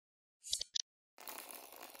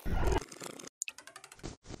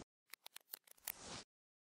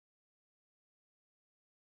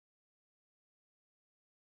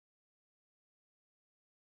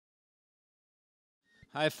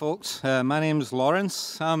Hi folks, my name's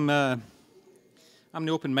Laurence. I'm the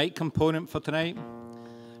open mic component for tonight.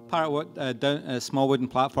 Part of what Small Wooden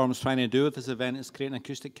Platform is trying to do with this event is create an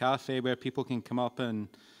acoustic cafe where people can come up and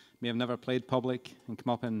may have never played public and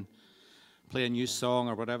come up and play a new song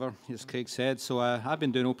or whatever, as Craig said. So I've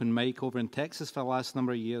been doing open mic over in Texas for the last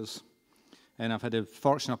number of years. And I've had the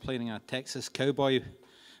fortune of playing in a Texas cowboy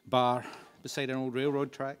bar beside an old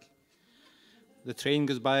railroad track. The train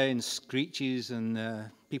goes by and screeches, and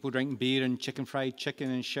people drinking beer and fried chicken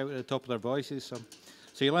and shout at the top of their voices. So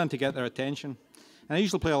you learn to get their attention. And I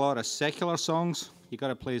usually play a lot of secular songs. You got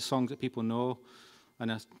to play songs that people know,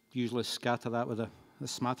 and I usually scatter that with a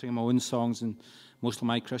smattering of my own songs and most of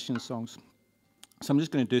my Christian songs. So I'm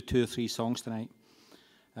just going to do 2 or 3 songs tonight.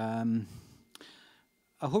 I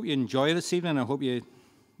hope you enjoy this evening. I hope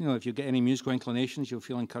if you get any musical inclinations, you'll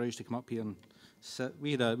feel encouraged to come up here and sit.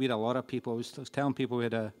 We had a lot of people. I was telling people we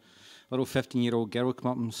had a little 15-year-old girl come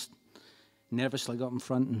up and nervously got in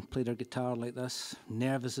front and played her guitar like this,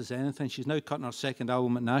 nervous as anything. She's now cutting her 2nd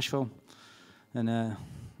album at Nashville, and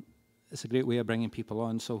it's a great way of bringing people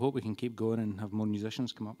on. So I hope we can keep going and have more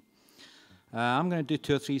musicians come up. I'm going to do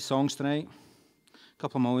 2 or 3 songs tonight, a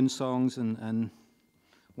couple of my own songs and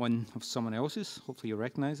one of someone else's. Hopefully you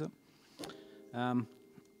recognize it.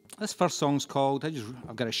 This first song's called,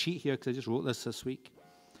 I've got a sheet here because I just wrote this week.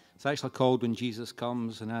 It's actually called When Jesus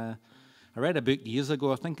Comes, and I read a book years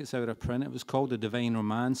ago, I think it's out of print. It was called The Divine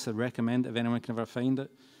Romance. I recommend it if anyone can ever find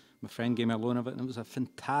it. My friend gave me a loan of it, and it was a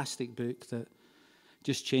fantastic book that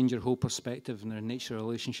just changed your whole perspective and the nature of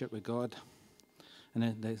relationship with God.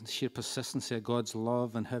 And the sheer persistency of God's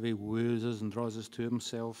love and how he woos us and draws us to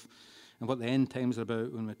himself, and what the end times are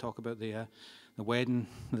about when we talk about the wedding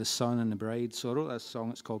of the son and the bride. So I wrote this song,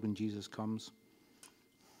 it's called When Jesus Comes.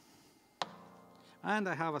 And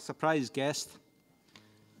I have a surprise guest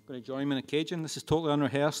going to join me in occasion. This is totally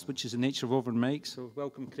unrehearsed, which is the nature of open mic. So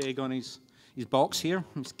welcome Craig on his box here,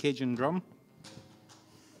 his Cajun drum.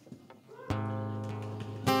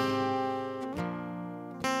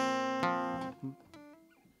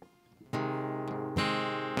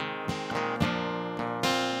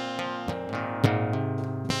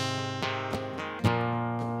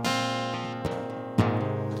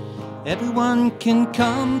 Everyone can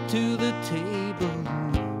come to the table,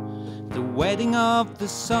 the wedding of the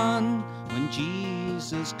Son, when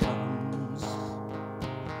Jesus comes.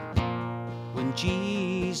 When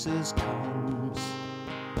Jesus comes.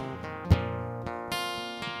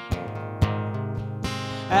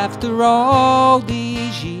 After all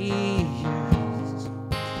these years,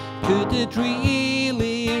 could it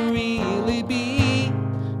really be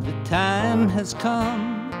the time has come?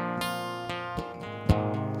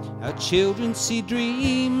 Our children see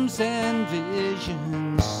dreams and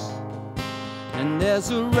visions, and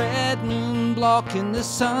there's a red moon blocking the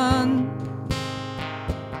sun.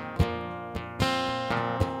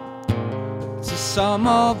 It's the sum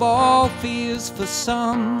of all fears for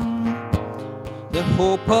some, the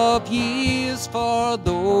hope of years for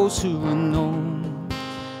those who are known.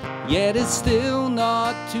 Yet it's still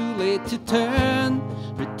not too late to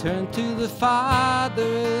return to the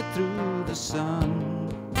Father through the Son.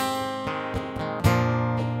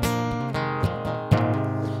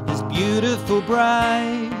 Beautiful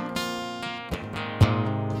bride,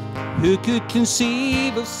 who could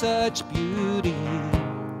conceive of such beauty,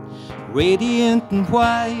 radiant and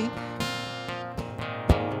white,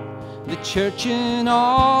 the church in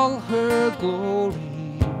all her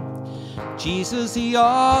glory, Jesus the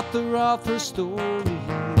author of her story.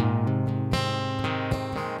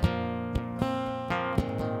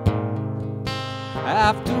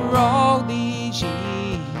 After all these years,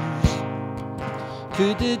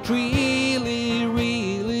 could it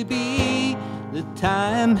really be the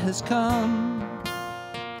time has come?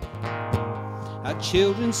 Our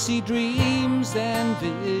children see dreams and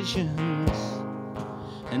visions,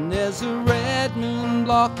 and there's a red moon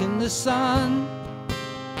blocking the sun.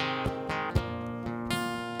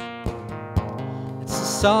 It's the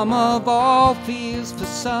sum of all fears for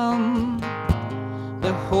some,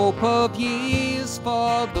 the hope of years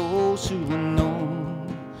for those who are known.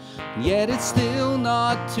 Yet it's still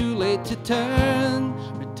not too late to return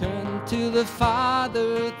to the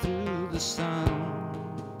Father through the Son,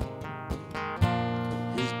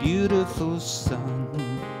 his beautiful Son.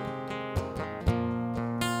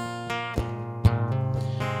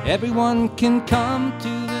 Everyone can come to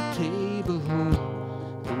the table,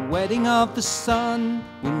 the wedding of the Son,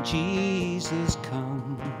 when Jesus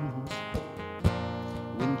comes.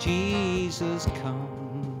 When Jesus comes.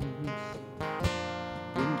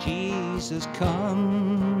 Jesus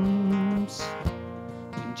comes,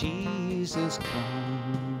 when Jesus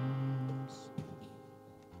comes.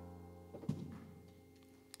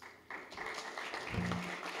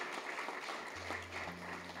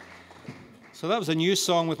 So that was a new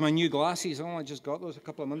song with my new glasses. I only just got those a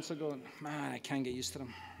couple of months ago. Man, I can't get used to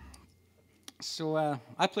them. So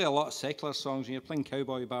I play a lot of secular songs. When you're playing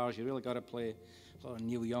cowboy bars, you really got to play a lot of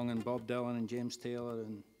Neil Young and Bob Dylan and James Taylor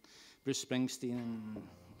and Bruce Springsteen and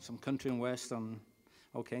some country and western,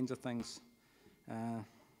 all kinds of things.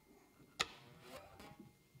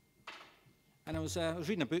 And I was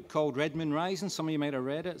reading a book called Red Moon Rising. Some of you might have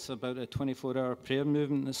read it. It's about a 24-hour prayer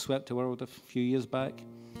movement that swept the world a few years back.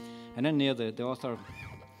 And in there, the author,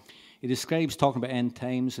 he describes talking about end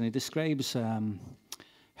times, and he describes how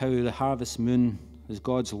the harvest moon is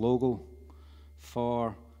God's logo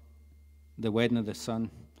for the wedding of the Son.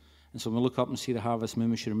 And so when we look up and see the harvest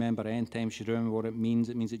moon, we should remember end times, we should remember what it means.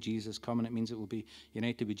 It means that Jesus is coming. It means that we'll be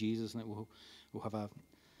united with Jesus, and we'll have a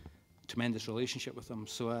tremendous relationship with him.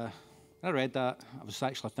 So I read that. I was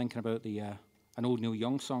actually thinking about an old Neil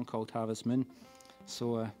Young song called Harvest Moon.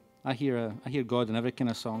 So I hear God in every kind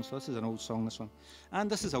of song. So this is an old song, this one. And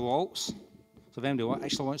this is a waltz. So if anybody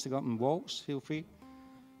actually wants to go up and waltz, feel free.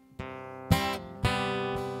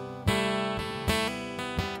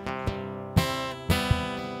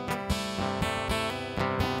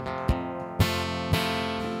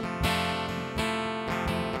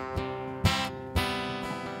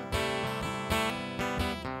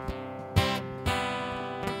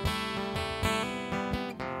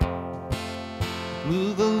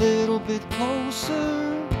 Move a little bit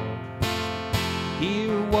closer,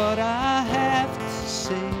 hear what I have to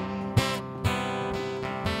say.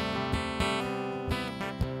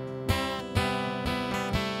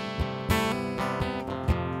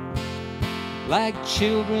 Like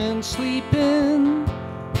children sleeping,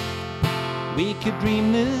 we could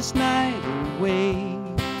dream this night away.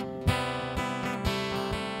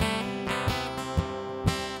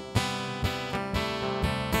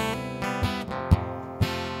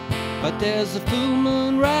 But there's a full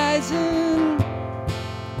moon rising,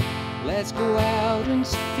 let's go out and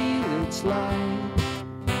feel its light.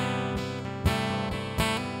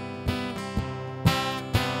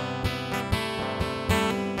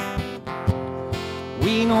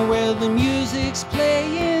 We know where the music's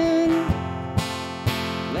playing,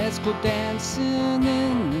 let's go dancing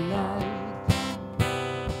in the night.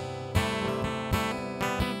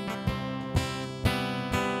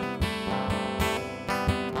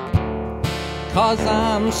 'Cause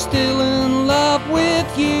I'm still in love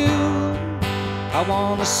with you, I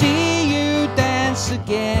wanna see you dance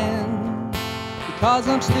again. Because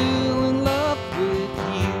I'm still in love with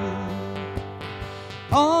you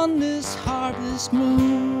on this harvest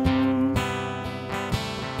moon.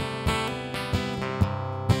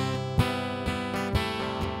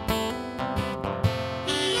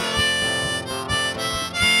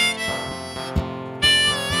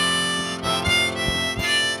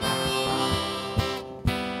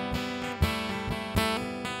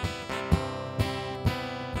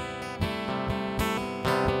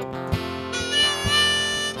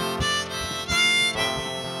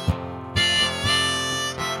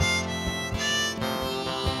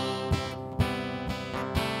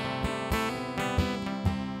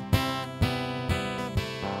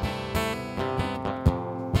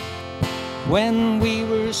 When we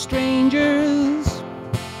were strangers,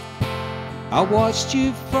 I watched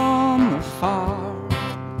you from afar.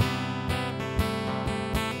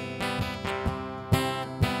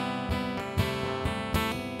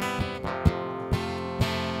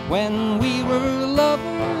 When we were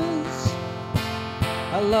lovers,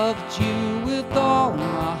 I loved you with all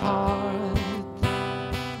my heart.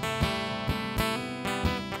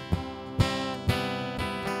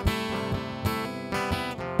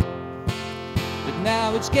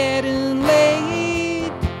 Now it's getting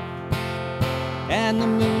late, and the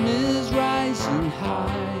moon is rising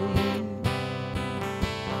high.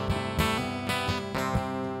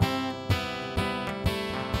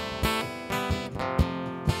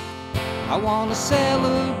 I want to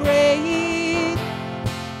celebrate,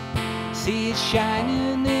 see it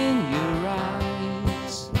shining in your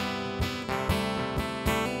eyes.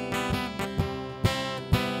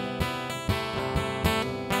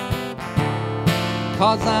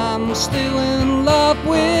 'Cause I'm still in love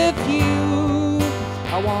with you,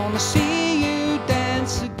 I wanna see you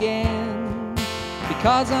dance again.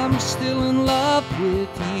 Because I'm still in love with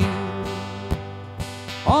you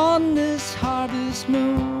on this harvest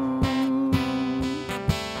moon.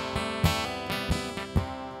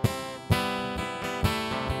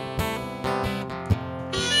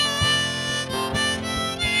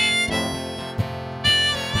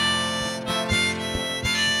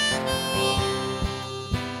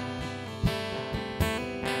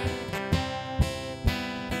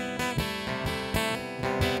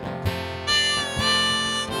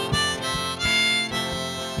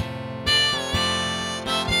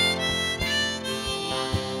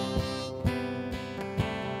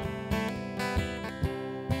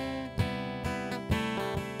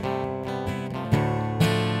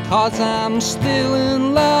 'cause I'm still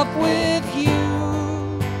in love with you.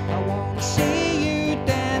 I wanna see you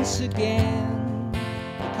dance again,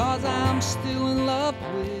 because I'm still in love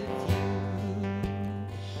with you.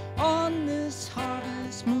 On this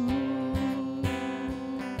harvest moon,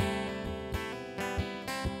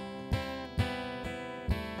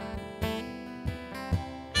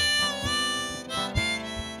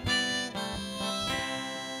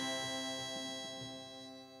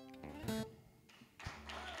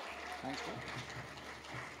 Thanks, Bill.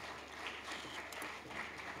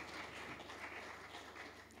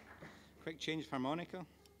 Quick change of harmonica.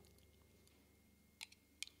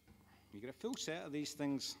 You get a full set of these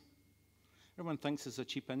things. Everyone thinks it's a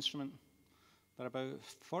cheap instrument. They're about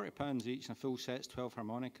 £40 each, and a full set's 12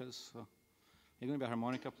 harmonicas. So you're going to be a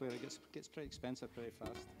harmonica player, it gets pretty expensive pretty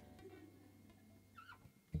fast.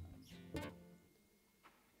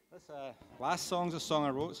 This last song's a song I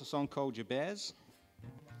wrote. It's a song called Jabez.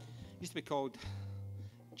 It used to be called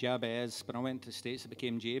Jabez, but when I went to the States it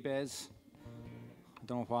became Jabez. I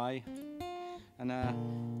don't know why. And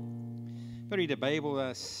if I read the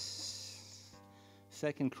Bible,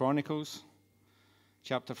 2 Chronicles,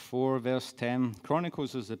 chapter 4, verse 10.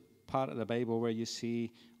 Chronicles is the part of the Bible where you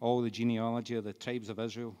see all the genealogy of the tribes of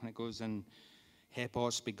Israel, and it goes in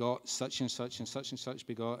Hepos begot such and such and such and such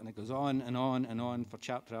begot, and it goes on and on and on for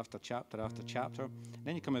chapter after chapter after chapter.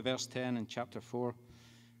 Then you come to verse 10 in chapter 4.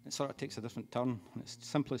 It sort of takes a different turn. And it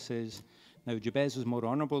simply says, now Jabez was more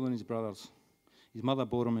honorable than his brothers. His mother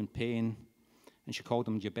bore him in pain, and she called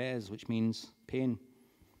him Jabez, which means pain.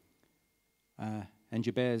 And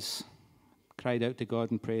Jabez cried out to God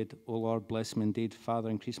and prayed, O Lord, bless me indeed. Father,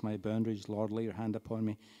 increase my boundaries. Lord, lay your hand upon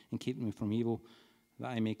me and keep me from evil, that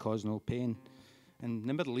I may cause no pain. In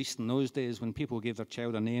the Middle East in those days, when people gave their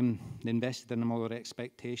child a name, they invested in them all their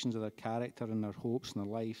expectations of their character and their hopes and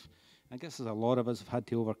their life. I guess there's a lot of us have had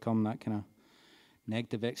to overcome that kind of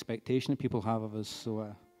negative expectation that people have of us.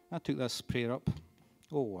 So I took this prayer up,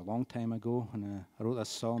 a long time ago, and I wrote this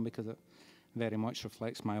song because it very much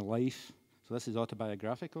reflects my life. So this is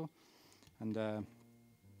autobiographical, and I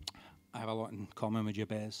have a lot in common with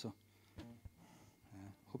Jabez, so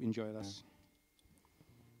hope you enjoy this.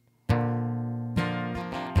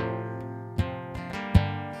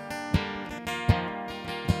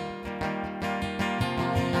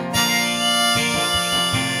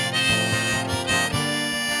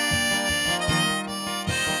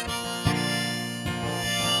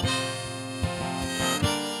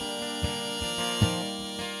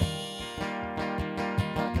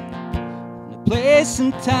 Place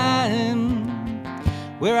and time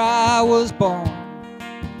where I was born,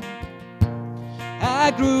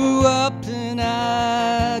 I grew up and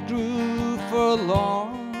I grew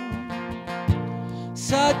forlorn.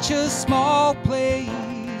 Such a small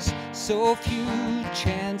place, so few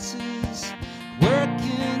chances,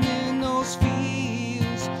 working in those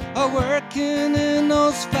fields or working in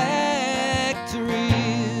those factories.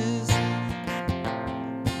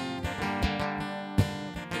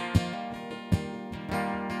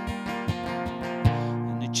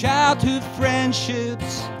 Childhood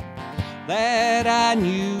friendships that I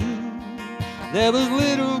knew, there was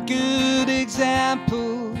little good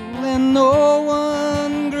example and no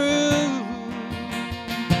one grew.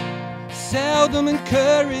 Seldom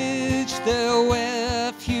encouraged, there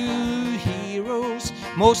were few heroes,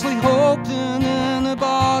 mostly hoping in a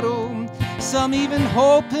bottle, some even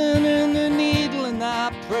hoping in the needle. And I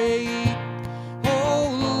prayed, oh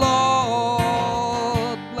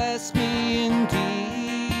Lord, bless me indeed.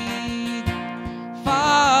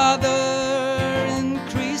 Father,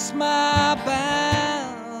 increase my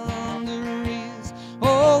boundaries.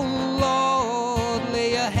 Oh Lord,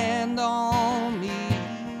 lay a hand on me.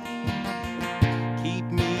 Keep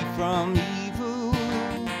me from evil,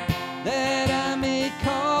 that I may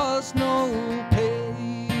cause no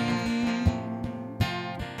pain.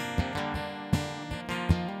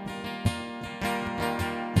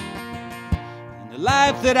 In the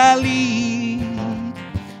life that I lead,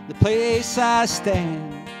 the place I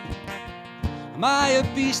stand, am I a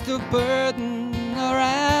beast of burden, or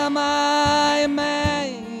am I a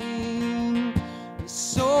man? There's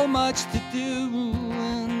so much to do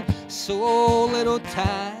and so little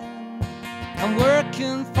time. I'm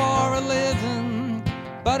working for a living,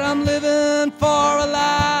 but I'm living for a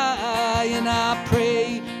lie. And I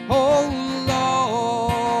pray, oh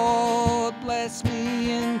Lord, bless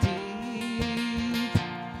me indeed.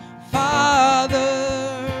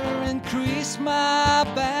 Father, increase my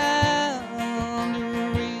boundaries.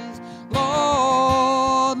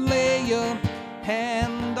 Lord, lay your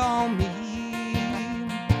hand on me.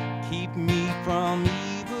 Keep me from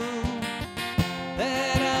evil,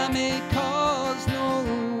 that I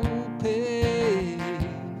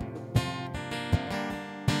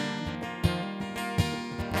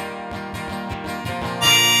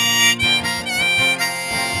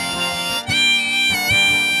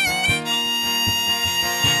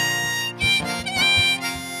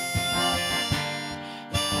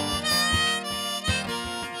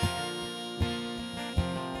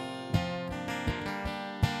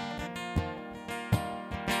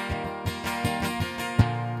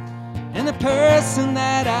and the person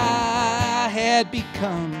that I had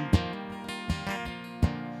become.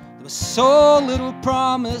 There was so little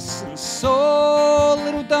promise and so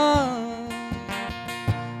little done.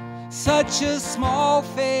 Such a small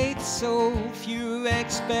faith, so few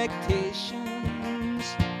expectations.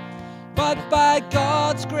 But by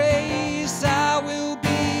God's grace I will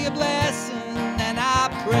be a blessing, and I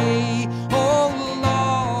pray, oh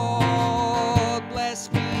Lord,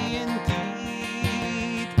 bless me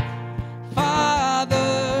indeed. Father,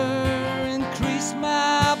 increase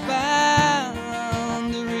my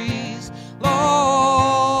boundaries.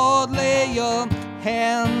 Lord, lay your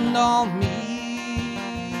hand on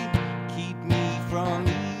me. Keep me from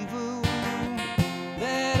evil,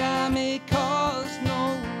 that I may cause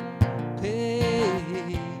no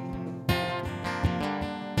pain.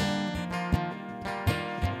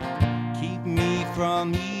 Keep me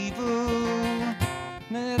from evil,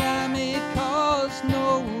 that I may cause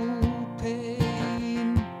no pain.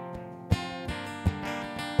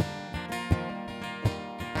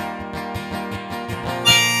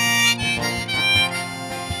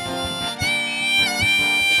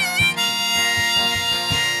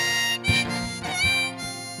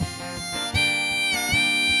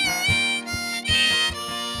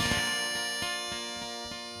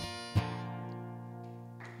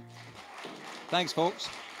 Thanks, folks.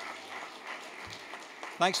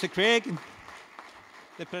 Thanks to Craig.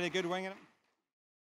 They're pretty good winging it.